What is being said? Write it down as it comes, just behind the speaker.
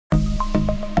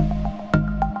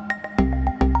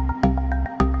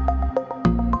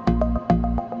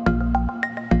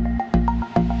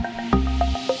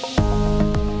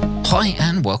Hi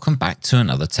and welcome back to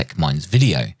another Tech Minds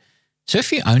video. So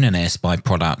if you own an AirSpy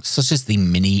product such as the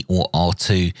Mini or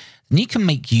R2, then you can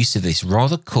make use of this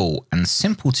rather cool and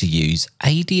simple to use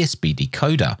ADSB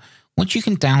decoder, which you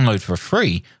can download for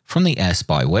free from the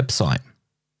AirSpy website.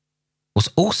 What's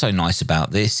also nice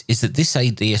about this is that this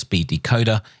ADSB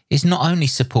decoder is not only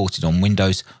supported on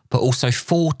Windows, but also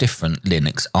 4 different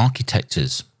Linux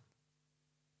architectures.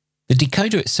 The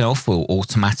decoder itself will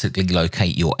automatically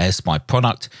locate your AirSpy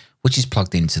product, which is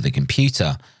plugged into the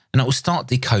computer, and it will start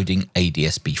decoding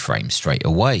ADSB frames straight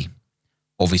away.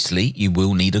 Obviously, you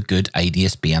will need a good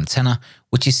ADSB antenna,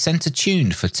 which is center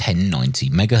tuned for 1090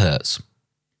 MHz.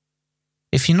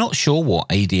 If you're not sure what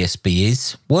ADSB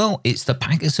is, well, it's the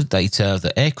packets of data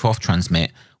that aircraft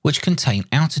transmit which contain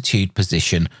altitude,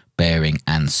 position, bearing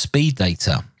and speed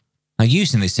data. Now,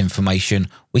 using this information,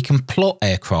 we can plot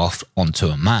aircraft onto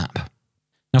a map.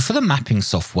 Now, for the mapping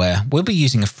software, we'll be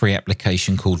using a free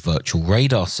application called Virtual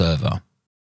Radar Server.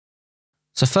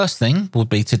 So first thing would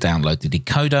be to download the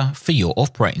decoder for your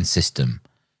operating system.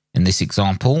 In this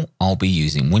example, I'll be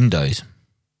using Windows.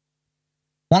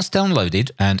 Once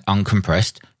downloaded and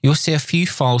uncompressed, you'll see a few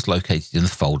files located in the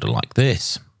folder like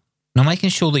this. Now,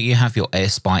 making sure that you have your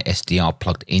AirSpy SDR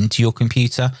plugged into your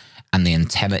computer and the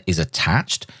antenna is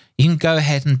attached, you can go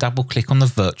ahead and double click on the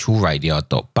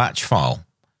virtualradar.batch file.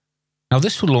 Now,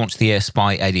 this will launch the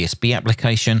AirSpy ADSB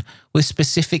application with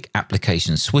specific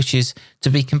application switches to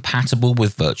be compatible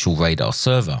with Virtual Radar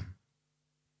Server.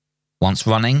 Once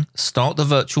running, start the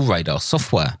Virtual Radar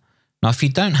software. Now, if you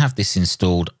don't have this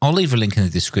installed, I'll leave a link in the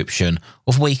description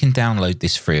of where you can download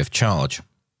this free of charge.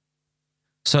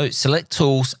 So select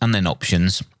Tools and then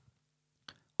Options.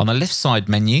 On the left side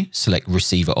menu, select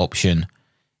Receiver option.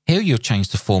 Here you'll change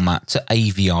the format to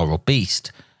AVR or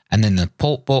Beast, and in the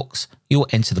port box, you'll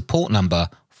enter the port number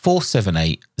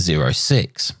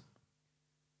 47806.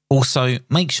 Also,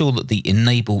 make sure that the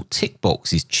Enable tick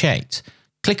box is checked.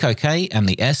 Click OK and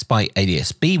the AirSpy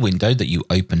ADSB window that you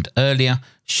opened earlier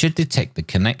should detect the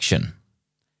connection.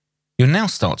 You'll now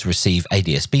start to receive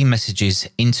ADSB messages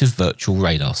into Virtual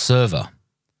Radar Server.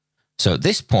 So at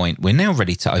this point, we're now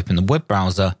ready to open the web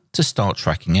browser to start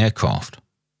tracking aircraft.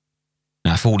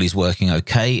 Now, if all is working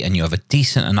okay and you have a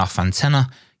decent enough antenna,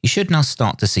 you should now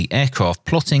start to see aircraft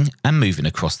plotting and moving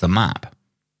across the map.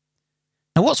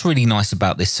 Now, what's really nice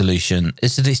about this solution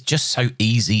is that it's just so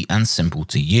easy and simple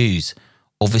to use.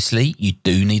 Obviously, you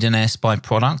do need an AirSpy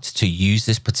product to use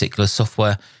this particular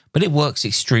software, but it works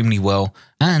extremely well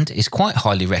and is quite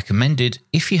highly recommended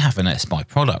if you have an AirSpy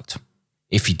product.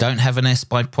 If you don't have an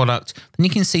AirSpy product, then you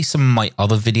can see some of my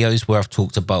other videos where I've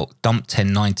talked about Dump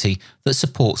 1090 that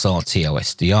supports RTL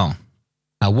SDR.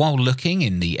 Now, while looking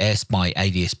in the AirSpy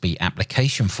ADSB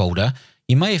application folder,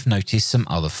 you may have noticed some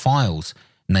other files,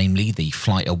 namely the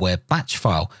FlightAware batch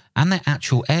file and the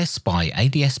actual AirSpy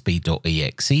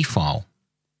ADSB.exe file.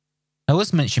 Now,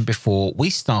 as mentioned before,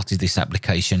 we started this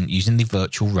application using the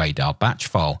Virtual Radar batch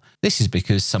file. This is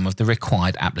because some of the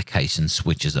required application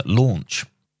switches at launch.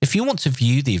 If you want to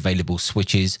view the available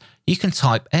switches, you can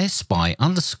type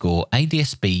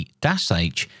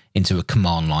AirSpy_ADSB-H into a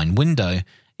command line window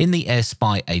in the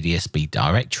AirSpy ADSB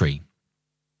directory.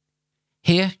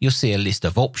 Here you'll see a list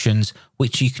of options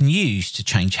which you can use to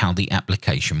change how the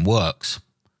application works.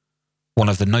 One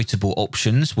of the notable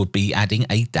options would be adding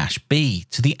a -B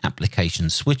to the application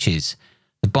switches.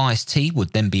 The bias T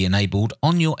would then be enabled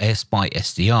on your AirSpy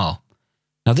SDR.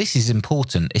 Now, this is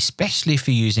important, especially if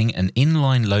you're using an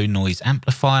inline low noise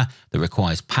amplifier that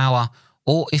requires power,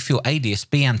 or if your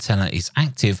ADSB antenna is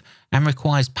active and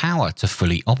requires power to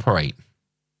fully operate.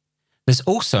 There's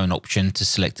also an option to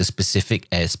select a specific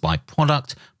AirSpy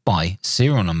product by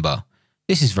serial number.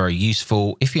 This is very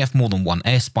useful if you have more than one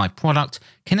AirSpy product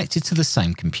connected to the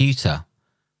same computer.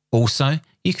 Also,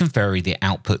 you can vary the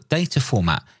output data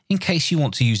format in case you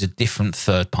want to use a different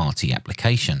third-party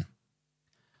application.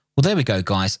 Well, there we go,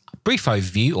 guys. A brief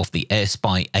overview of the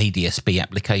AirSpy ADSB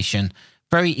application.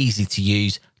 Very easy to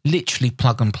use, literally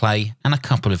plug and play, and a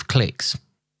couple of clicks.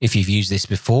 If you've used this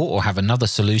before or have another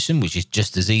solution which is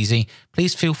just as easy,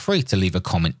 please feel free to leave a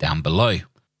comment down below.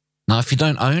 Now, if you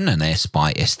don't own an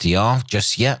AirSpy SDR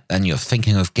just yet and you're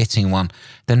thinking of getting one,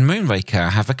 then Moonraker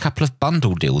have a couple of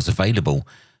bundle deals available.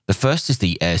 The first is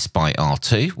the AirSpy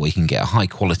R2, where you can get a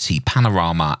high-quality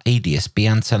panorama ADSB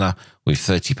antenna with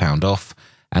 £30 off.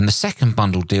 And the second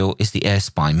bundle deal is the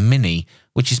AirSpy Mini,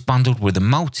 which is bundled with a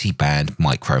multi-band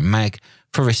micro mag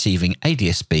for receiving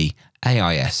ADSB,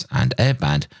 AIS and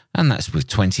airband, and that's with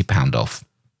 £20 off.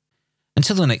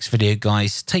 Until the next video,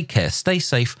 guys, take care, stay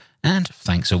safe, and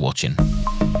thanks for watching.